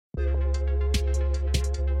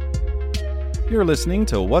You're listening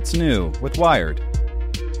to What's New with Wired.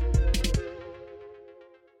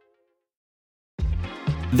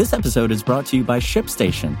 This episode is brought to you by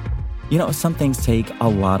ShipStation. You know, some things take a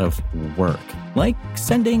lot of work, like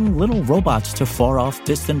sending little robots to far-off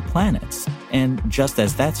distant planets. And just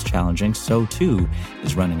as that's challenging, so too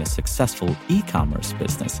is running a successful e-commerce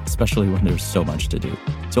business, especially when there's so much to do.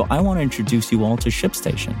 So I want to introduce you all to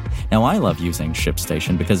ShipStation. Now, I love using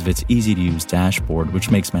ShipStation because of its easy-to-use dashboard,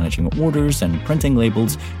 which makes managing orders and printing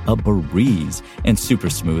labels a breeze and super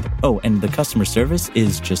smooth. Oh, and the customer service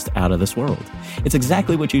is just out of this world. It's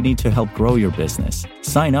exactly what you need to help grow your business.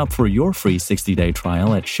 Sign up for your free 60-day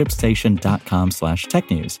trial at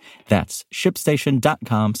shipstation.com/technews. That's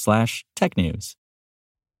shipstation.com/technews.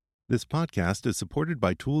 This podcast is supported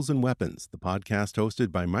by Tools and Weapons, the podcast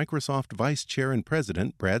hosted by Microsoft Vice Chair and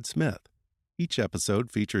President Brad Smith. Each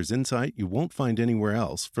episode features insight you won't find anywhere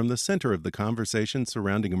else from the center of the conversation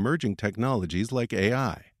surrounding emerging technologies like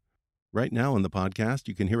AI. Right now on the podcast,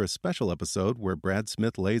 you can hear a special episode where Brad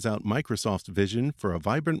Smith lays out Microsoft's vision for a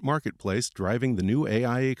vibrant marketplace driving the new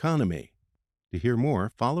AI economy. To hear more,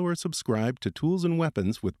 follow or subscribe to Tools and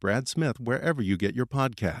Weapons with Brad Smith wherever you get your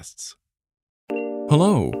podcasts.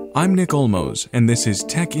 Hello, I'm Nick Olmos, and this is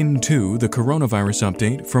Tech In 2, the coronavirus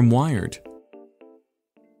update from Wired.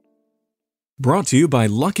 Brought to you by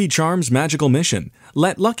Lucky Charms Magical Mission.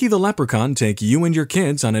 Let Lucky the Leprechaun take you and your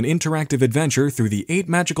kids on an interactive adventure through the 8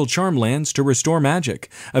 magical charm lands to restore magic.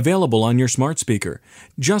 Available on your smart speaker.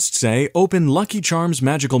 Just say, "Open Lucky Charms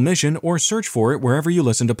Magical Mission," or search for it wherever you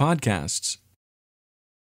listen to podcasts.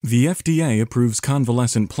 The FDA approves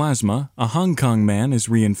convalescent plasma, a Hong Kong man is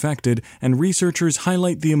reinfected, and researchers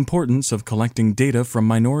highlight the importance of collecting data from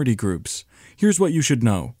minority groups. Here's what you should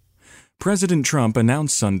know. President Trump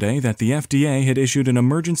announced Sunday that the FDA had issued an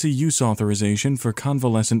emergency use authorization for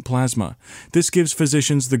convalescent plasma. This gives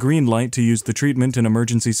physicians the green light to use the treatment in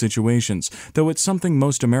emergency situations, though it's something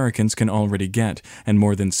most Americans can already get, and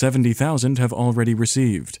more than 70,000 have already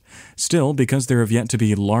received. Still, because there have yet to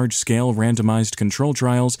be large-scale randomized control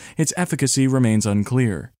trials, its efficacy remains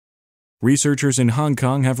unclear. Researchers in Hong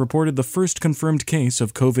Kong have reported the first confirmed case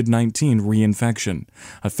of COVID-19 reinfection.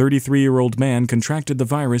 A 33-year-old man contracted the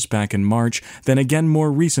virus back in March, then again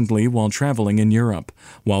more recently while traveling in Europe.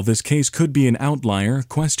 While this case could be an outlier,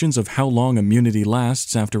 questions of how long immunity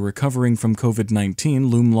lasts after recovering from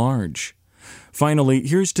COVID-19 loom large. Finally,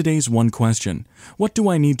 here's today's one question. What do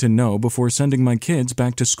I need to know before sending my kids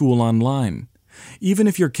back to school online? Even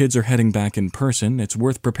if your kids are heading back in person, it's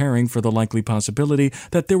worth preparing for the likely possibility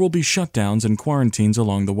that there will be shutdowns and quarantines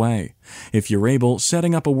along the way. If you're able,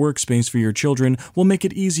 setting up a workspace for your children will make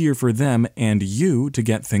it easier for them and you to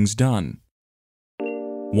get things done.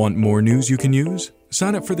 Want more news you can use?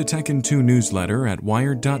 Sign up for the Tech In 2 newsletter at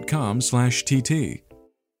wired.com/TT.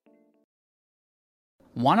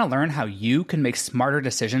 Want to learn how you can make smarter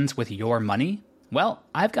decisions with your money? Well,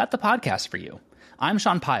 I've got the podcast for you. I'm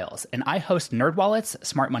Sean Piles, and I host NerdWallet's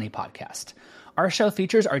Smart Money Podcast. Our show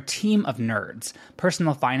features our team of nerds,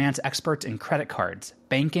 personal finance experts in credit cards,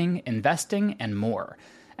 banking, investing, and more.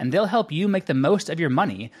 And they'll help you make the most of your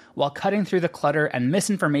money while cutting through the clutter and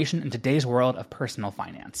misinformation in today's world of personal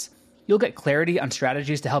finance. You'll get clarity on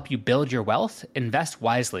strategies to help you build your wealth, invest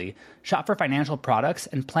wisely, shop for financial products,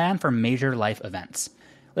 and plan for major life events.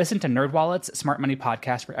 Listen to NerdWallet's Smart Money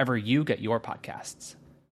Podcast wherever you get your podcasts.